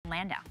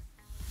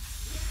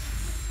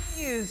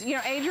is, you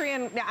know,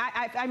 Adrienne,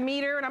 I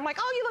meet her and I'm like,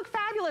 oh, you look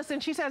fabulous.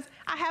 And she says,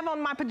 I have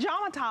on my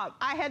pajama top.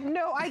 I had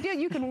no idea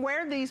you can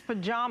wear these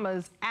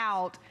pajamas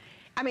out.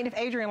 I mean, if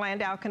Adrienne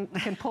Landau can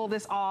pull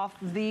this off,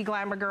 the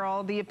glamour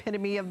girl, the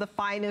epitome of the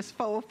finest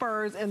faux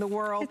furs in the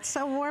world. It's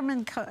so warm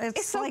and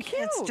it's so like,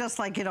 cute. It's just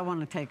like you don't want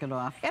to take it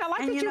off. And I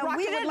like that you rock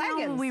it with leggings. We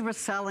didn't know we were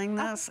selling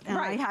this, and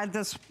I had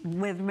this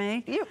with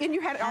me. And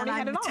you had already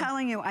had it on. I'm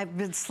telling you, I've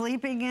been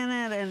sleeping in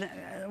it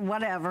and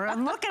whatever.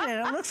 And look at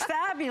it, it looks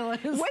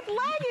fabulous. With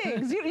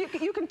leggings.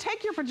 You can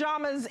take your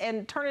pajamas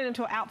and turn it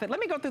into an outfit.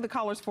 Let me go through the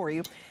colors for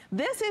you.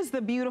 This is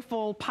the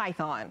beautiful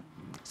python.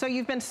 So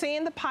you've been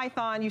seeing the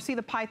python, you see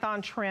the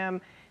python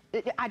trim.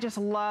 I just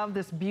love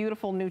this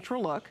beautiful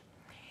neutral look.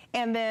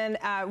 And then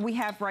we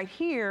have right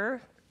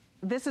here,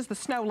 this is the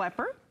snow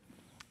leopard.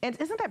 And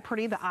isn't that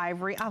pretty, the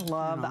ivory? I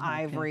love the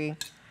ivory.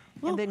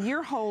 And then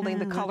you're holding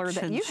the color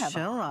that you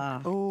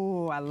have.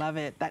 Oh, I love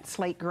it, that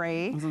slate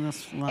gray.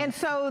 And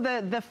so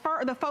the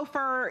faux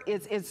fur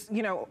is,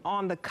 you know,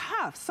 on the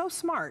cuff, so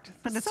smart.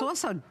 But it's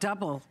also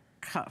double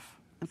cuff.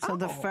 So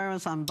the fur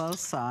is on both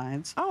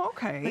sides. Oh,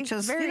 okay. Which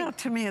is, you know,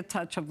 to me, a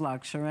touch of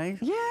luxury.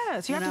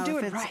 Yes, you have to do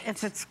it right.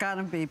 If it's got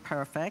to be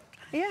perfect.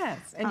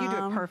 Yes, and you do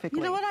it perfectly.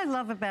 You know what I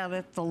love about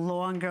it? The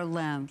longer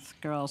length,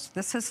 girls.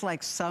 This is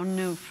like so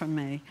new for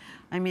me.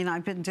 I mean,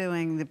 I've been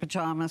doing the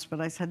pajamas,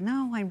 but I said,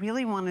 no, I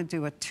really want to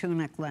do a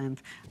tunic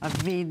length, a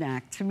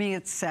V-neck. To me,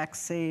 it's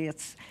sexy.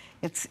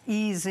 It's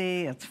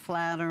easy, it's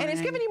flattering. And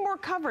it's giving you more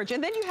coverage.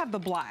 And then you have the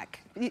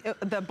black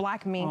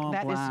mink.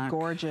 That is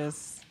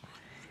gorgeous.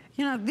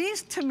 You know,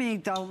 these to me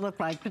don't look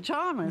like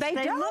pajamas. They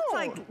don't. Look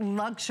like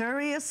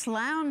luxurious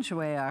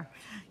loungewear.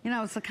 You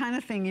know, it's the kind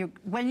of thing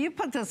when you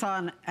put this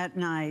on at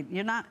night,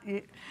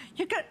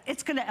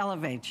 it's going to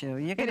elevate you.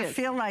 You're going to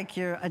feel like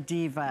you're a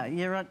diva.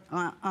 You're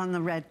on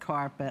the red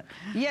carpet.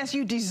 Yes,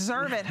 you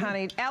deserve it,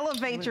 honey.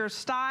 Elevate your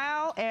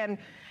style, and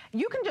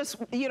you can just,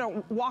 you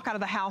know, walk out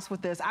of the house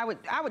with this. I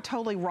would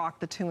totally rock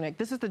the tunic.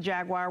 This is the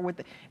Jaguar.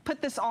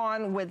 Put this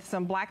on with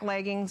some black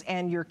leggings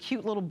and your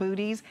cute little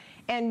booties,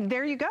 and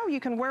there you go. You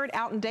can wear it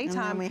out in daytime.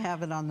 And then we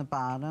have it on the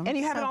bottom. And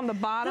you have it on the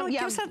bottom. No, it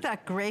gives it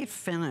that great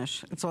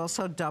finish. It's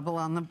also double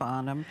on the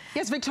bottom.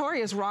 Yes,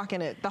 Victoria's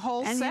rocking it. The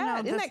whole set. You know,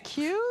 isn't that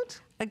cute?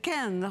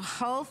 Again, the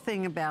whole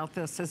thing about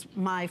this is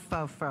my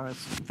faux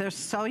furs. They're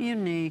so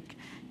unique.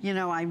 You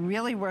know, I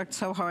really worked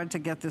so hard to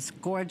get this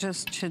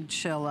gorgeous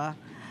chinchilla.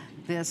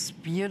 This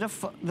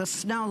beautiful, the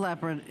snow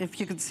leopard, if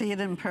you could see it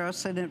in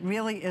person, it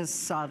really is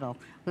subtle,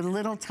 with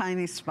little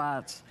tiny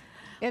spots.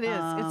 It is,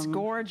 it's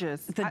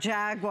gorgeous. The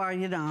Jaguar,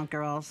 you know,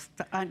 girls,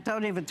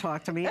 don't even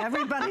talk to me.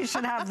 Everybody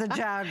should have the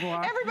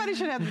Jaguar. Everybody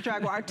should have the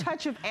Jaguar, a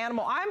touch of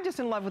animal. I'm just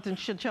in love with the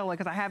chinchilla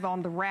because I have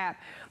on the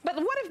wrap. But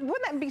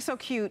wouldn't that be so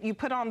cute? You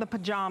put on the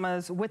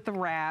pajamas with the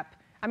wrap.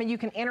 I mean, you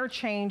can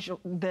interchange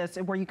this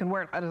where you can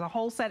wear it as a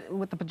whole set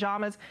with the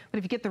pajamas, but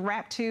if you get the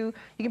wrap too,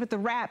 you can put the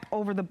wrap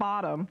over the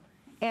bottom.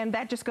 And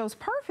that just goes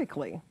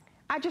perfectly.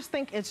 I just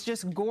think it's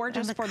just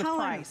gorgeous for the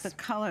price. The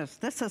colors,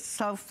 this is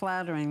so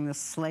flattering, this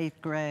slate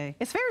gray.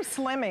 It's very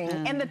slimming,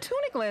 and the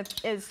tunic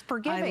lift is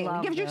forgiving.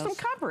 It gives you some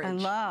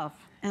coverage.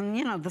 And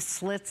you know, the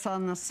slits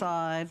on the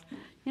side.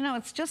 You know,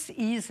 it's just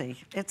easy.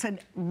 It's a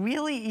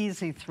really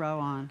easy throw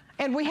on.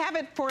 And we have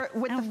it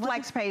with the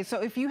flex pay,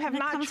 so if you have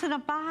not... it comes in a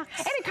box.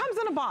 And it comes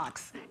in a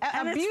box,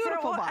 a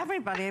beautiful box.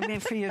 Everybody, I mean,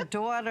 for your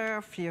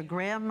daughter, for your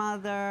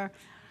grandmother,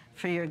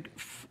 for your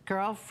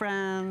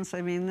girlfriends.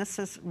 I mean, this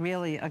is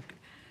really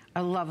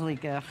a lovely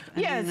gift.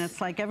 I mean,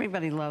 it's like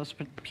everybody loves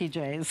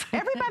PJs.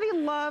 Everybody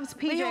loves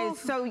PJs.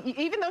 So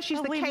even though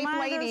she's the cape lady, we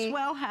might as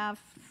well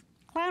have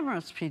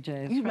glamorous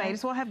PJs. You may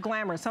as well have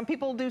glamorous. Some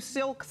people do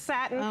silk,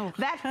 satin. Oh,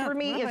 that for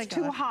me is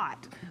too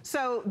hot.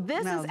 So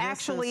this is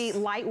actually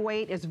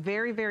lightweight. It's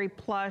very, very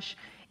plush.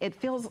 It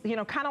feels, you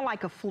know, kind of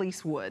like a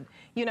fleece would.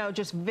 You know,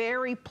 just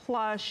very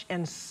plush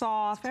and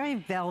soft. It's very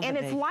velvety. And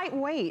it's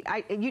lightweight.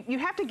 You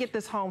have to get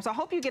this home. So I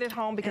hope you get it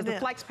home because the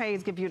flex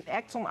pays give you an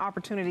excellent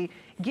opportunity.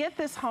 Get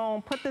this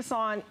home, put this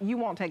on, you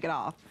won't take it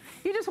off.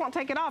 You just won't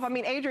take it off. I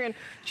mean, Adrienne,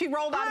 she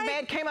rolled out of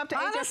bed, came up to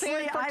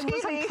HSN for TV. I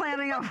wasn't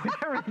planning on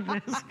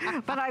wearing this,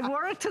 but I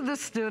wore it to the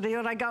studio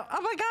and I go,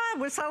 oh my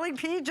God, we're selling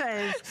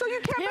PJs. So you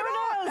kept it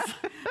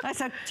on. I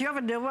said, do you have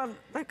a new one?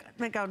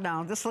 They go,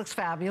 no, this looks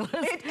fabulous.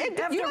 You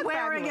look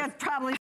fabulous. It probably